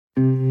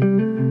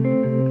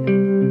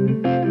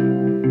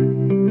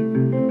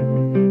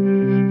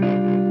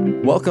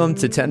Welcome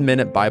to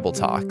 10-Minute Bible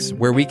Talks,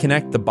 where we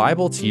connect the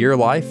Bible to your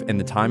life and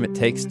the time it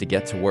takes to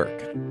get to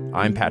work.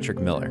 I'm Patrick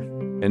Miller.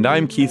 And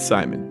I'm Keith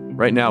Simon.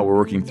 Right now we're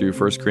working through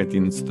 1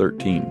 Corinthians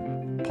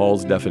 13,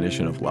 Paul's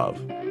definition of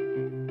love.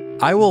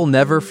 I will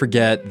never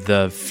forget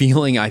the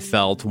feeling I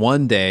felt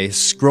one day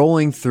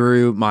scrolling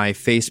through my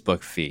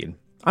Facebook feed.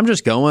 I'm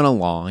just going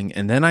along,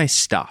 and then I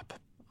stop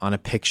on a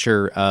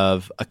picture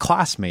of a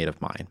classmate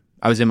of mine.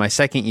 I was in my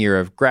second year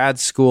of grad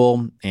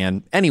school,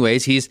 and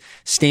anyways, he's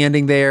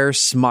standing there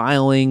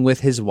smiling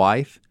with his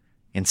wife,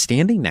 and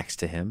standing next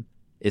to him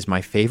is my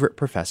favorite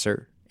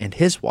professor and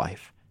his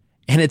wife.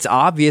 And it's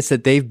obvious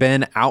that they've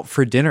been out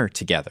for dinner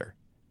together.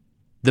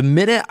 The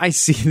minute I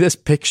see this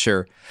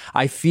picture,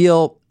 I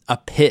feel a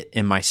pit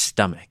in my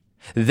stomach.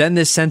 Then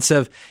this sense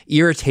of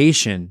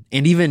irritation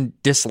and even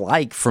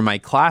dislike for my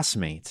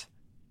classmate.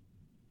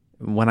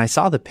 When I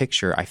saw the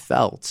picture, I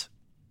felt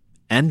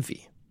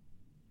envy.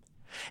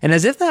 And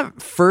as if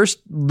that first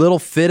little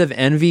fit of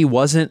envy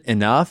wasn't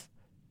enough,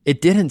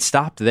 it didn't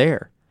stop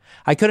there.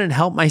 I couldn't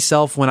help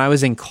myself when I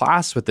was in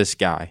class with this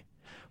guy.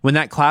 When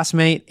that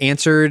classmate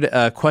answered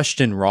a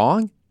question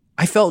wrong,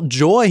 I felt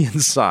joy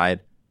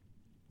inside.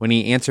 When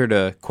he answered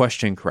a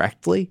question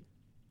correctly,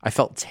 I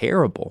felt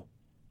terrible.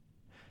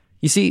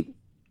 You see,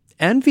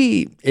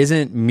 envy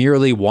isn't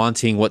merely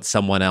wanting what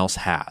someone else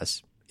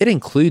has. It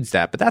includes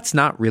that, but that's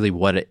not really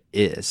what it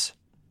is.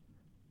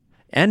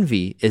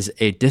 Envy is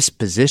a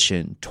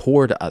disposition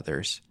toward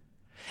others.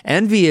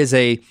 Envy is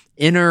an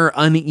inner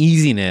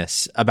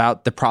uneasiness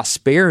about the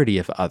prosperity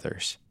of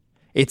others.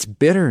 It's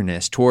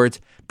bitterness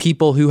towards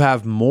people who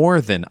have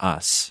more than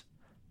us.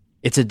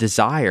 It's a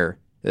desire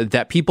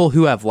that people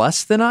who have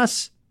less than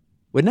us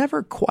would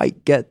never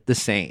quite get the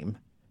same.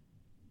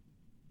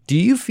 Do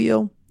you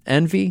feel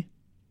envy?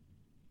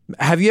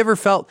 Have you ever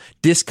felt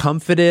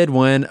discomfited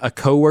when a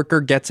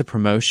coworker gets a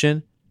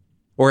promotion?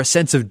 Or a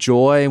sense of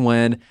joy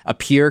when a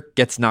peer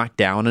gets knocked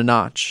down a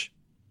notch?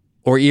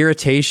 Or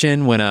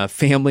irritation when a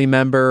family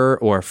member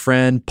or a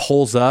friend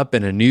pulls up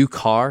in a new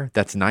car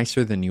that's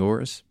nicer than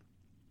yours?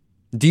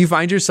 Do you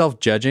find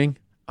yourself judging?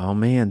 Oh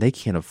man, they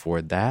can't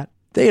afford that.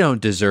 They don't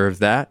deserve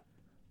that.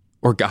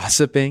 Or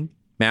gossiping,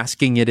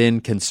 masking it in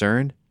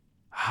concern?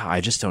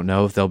 I just don't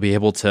know if they'll be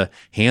able to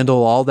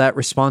handle all that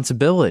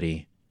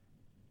responsibility.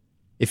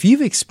 If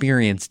you've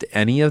experienced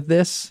any of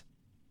this,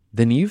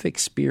 then you've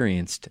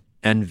experienced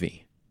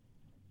envy.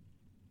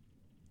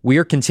 We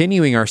are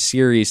continuing our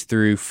series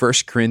through 1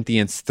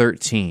 Corinthians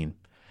 13.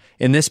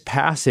 In this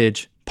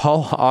passage,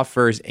 Paul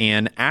offers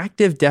an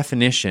active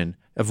definition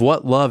of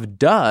what love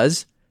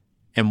does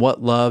and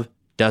what love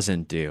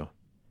doesn't do.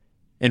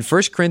 In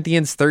 1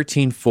 Corinthians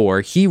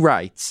 13:4, he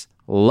writes,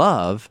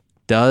 "Love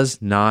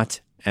does not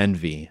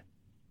envy."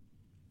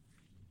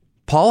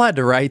 Paul had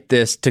to write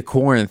this to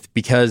Corinth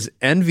because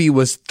envy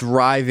was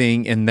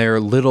thriving in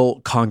their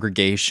little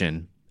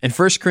congregation. In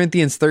 1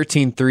 Corinthians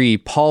 13:3,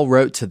 Paul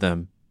wrote to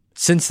them,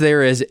 "Since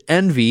there is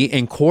envy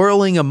and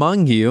quarreling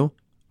among you,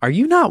 are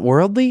you not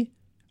worldly?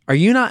 Are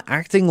you not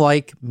acting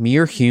like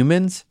mere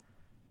humans?"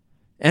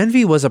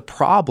 Envy was a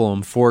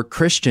problem for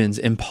Christians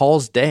in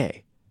Paul's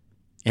day,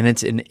 and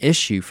it's an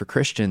issue for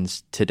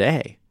Christians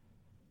today.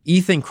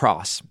 Ethan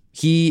Kross,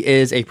 he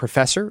is a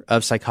professor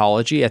of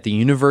psychology at the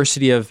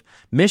University of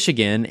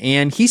Michigan,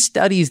 and he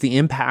studies the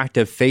impact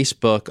of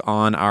Facebook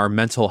on our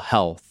mental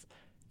health.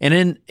 And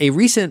in a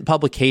recent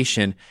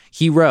publication,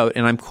 he wrote,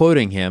 and I'm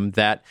quoting him,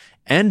 that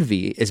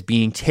envy is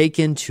being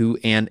taken to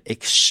an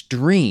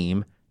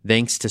extreme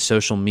thanks to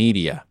social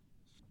media.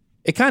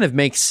 It kind of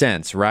makes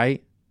sense,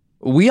 right?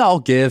 We all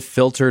give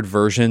filtered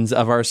versions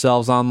of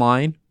ourselves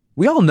online.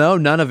 We all know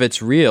none of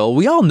it's real.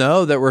 We all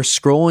know that we're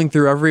scrolling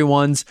through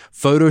everyone's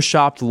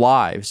photoshopped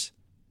lives,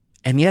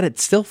 and yet it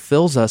still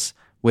fills us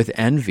with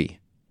envy.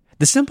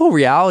 The simple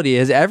reality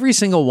is every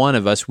single one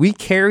of us, we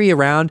carry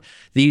around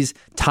these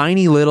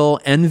tiny little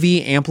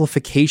envy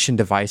amplification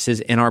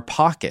devices in our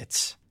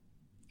pockets,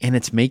 and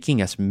it's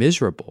making us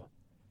miserable.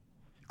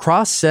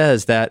 Kross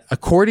says that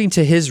according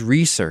to his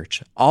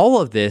research, all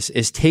of this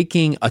is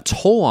taking a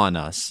toll on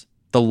us,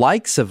 the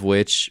likes of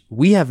which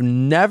we have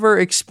never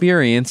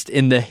experienced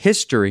in the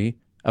history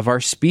of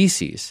our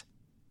species,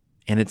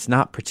 and it's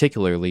not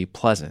particularly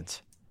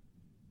pleasant.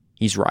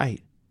 He's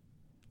right.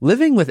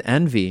 Living with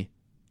envy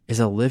is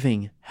a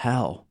living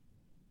hell.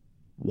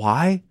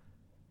 Why?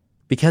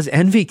 Because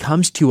envy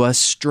comes to us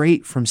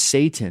straight from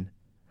Satan.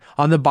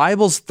 On the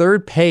Bible's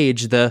third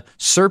page, the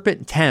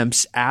serpent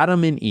tempts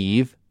Adam and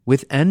Eve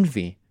with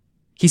envy.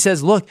 He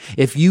says, look,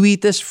 if you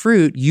eat this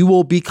fruit, you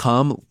will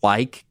become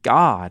like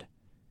God.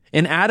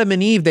 And Adam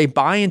and Eve, they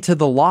buy into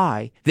the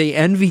lie. They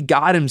envy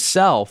God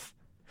himself.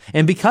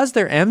 And because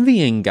they're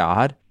envying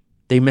God,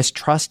 they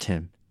mistrust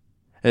him.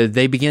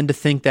 They begin to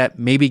think that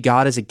maybe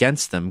God is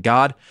against them.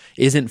 God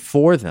isn't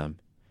for them.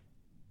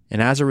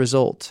 And as a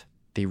result,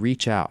 they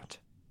reach out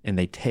and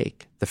they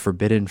take the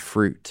forbidden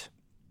fruit.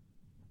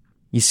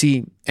 You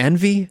see,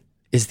 envy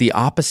is the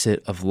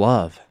opposite of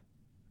love.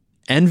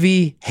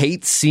 Envy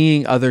hates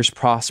seeing others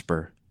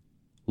prosper.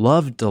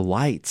 Love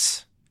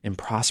delights in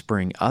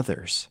prospering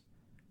others.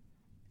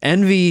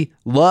 Envy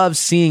loves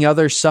seeing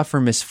others suffer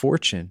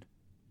misfortune,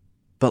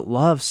 but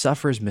love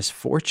suffers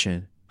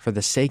misfortune for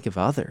the sake of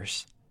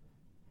others.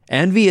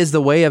 Envy is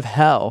the way of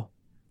hell,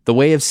 the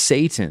way of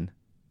Satan.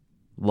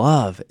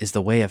 Love is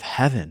the way of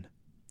heaven,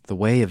 the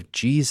way of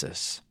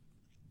Jesus.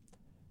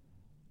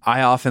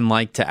 I often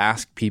like to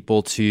ask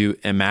people to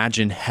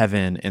imagine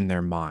heaven in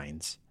their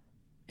minds.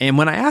 And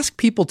when I ask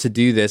people to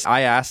do this,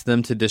 I ask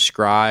them to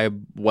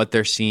describe what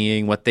they're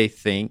seeing, what they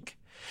think.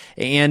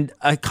 And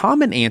a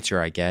common answer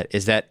I get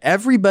is that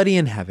everybody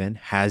in heaven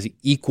has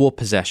equal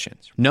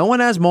possessions. No one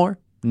has more,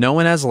 no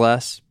one has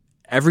less.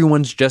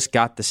 Everyone's just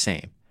got the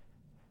same.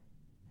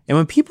 And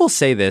when people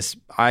say this,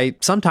 I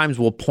sometimes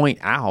will point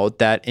out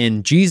that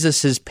in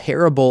Jesus's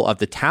parable of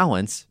the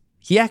talents,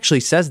 he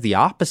actually says the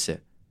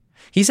opposite.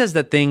 He says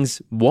that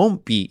things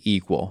won't be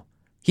equal.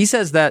 He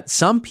says that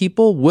some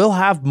people will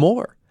have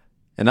more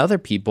and other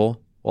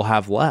people will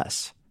have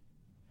less.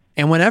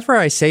 And whenever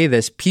I say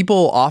this,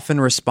 people often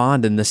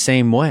respond in the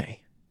same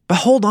way. But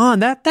hold on,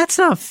 that's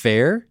not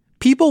fair.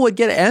 People would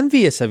get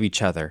envious of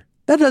each other.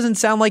 That doesn't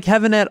sound like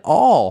heaven at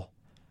all.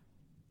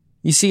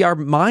 You see, our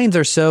minds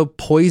are so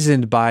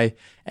poisoned by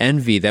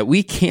envy that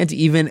we can't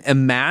even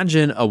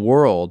imagine a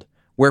world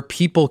where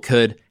people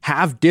could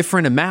have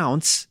different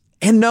amounts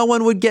and no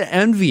one would get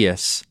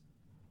envious.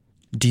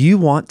 Do you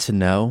want to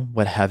know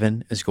what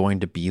heaven is going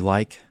to be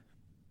like?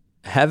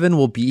 Heaven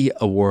will be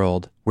a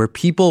world where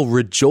people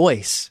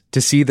rejoice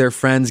to see their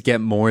friends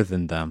get more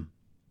than them.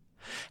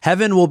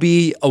 Heaven will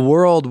be a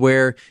world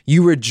where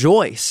you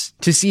rejoice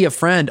to see a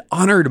friend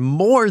honored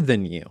more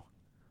than you.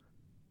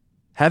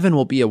 Heaven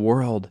will be a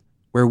world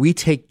where we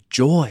take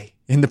joy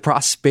in the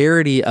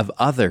prosperity of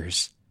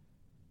others,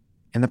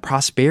 and the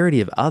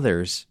prosperity of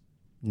others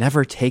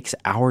never takes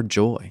our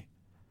joy.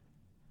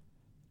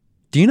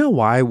 Do you know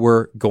why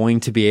we're going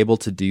to be able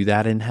to do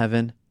that in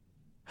heaven?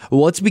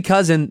 Well, it's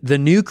because in the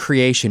new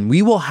creation,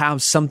 we will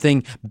have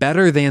something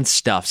better than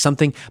stuff,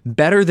 something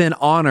better than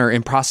honor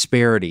and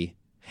prosperity.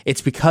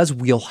 It's because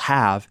we'll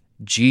have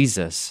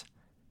Jesus.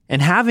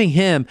 And having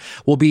him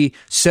will be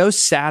so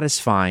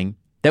satisfying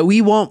that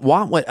we won't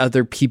want what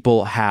other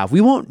people have.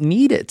 We won't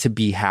need it to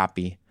be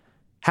happy.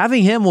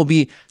 Having him will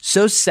be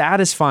so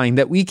satisfying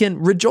that we can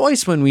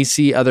rejoice when we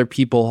see other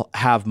people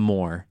have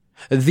more.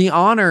 The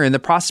honor and the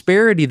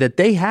prosperity that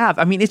they have,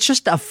 it's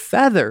just a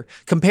feather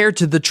compared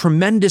to the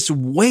tremendous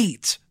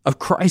weight of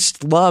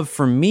Christ's love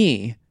for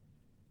me.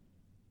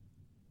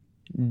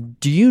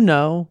 Do you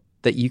know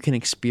that you can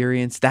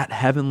experience that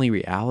heavenly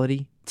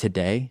reality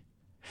today?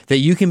 That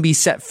you can be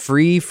set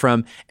free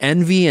from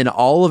envy and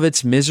all of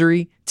its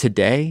misery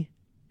today?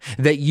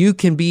 That you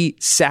can be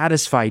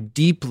satisfied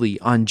deeply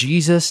on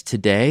Jesus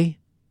today?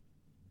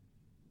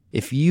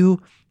 If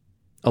you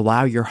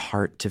allow your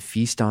heart to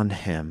feast on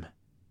him,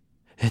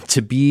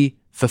 to be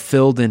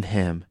fulfilled in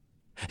him,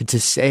 to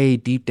say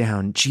deep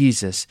down,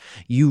 Jesus,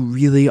 you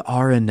really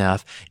are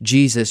enough.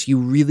 Jesus, you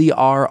really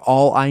are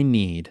all I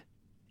need.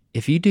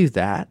 If you do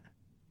that,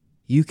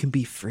 you can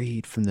be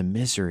freed from the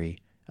misery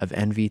of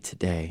envy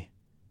today.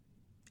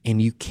 And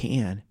you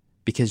can,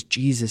 because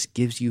Jesus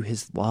gives you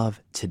his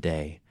love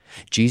today.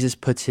 Jesus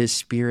puts his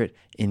Spirit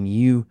in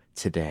you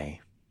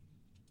today.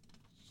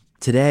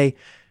 Today,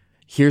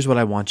 here's what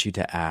I want you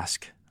to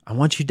ask. I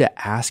want you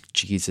to ask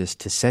Jesus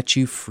to set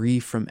you free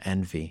from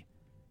envy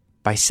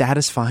by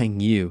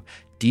satisfying you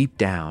deep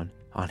down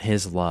on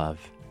his love.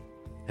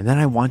 And then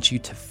I want you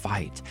to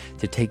fight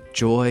to take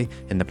joy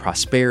in the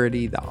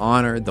prosperity, the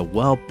honor, the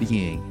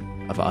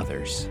well-being of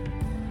others.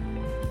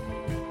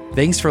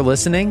 Thanks for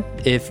listening.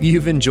 If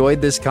you've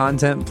enjoyed this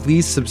content,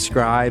 please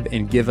subscribe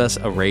and give us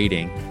a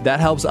rating. That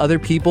helps other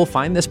people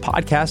find this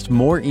podcast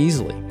more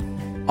easily.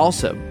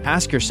 Also,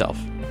 ask yourself,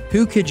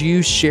 who could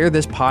you share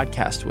this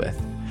podcast with?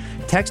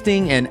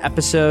 Texting an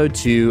episode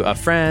to a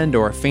friend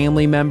or a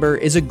family member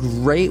is a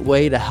great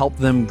way to help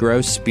them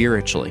grow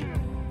spiritually.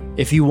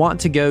 If you want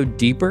to go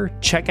deeper,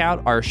 check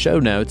out our show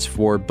notes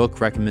for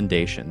book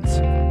recommendations.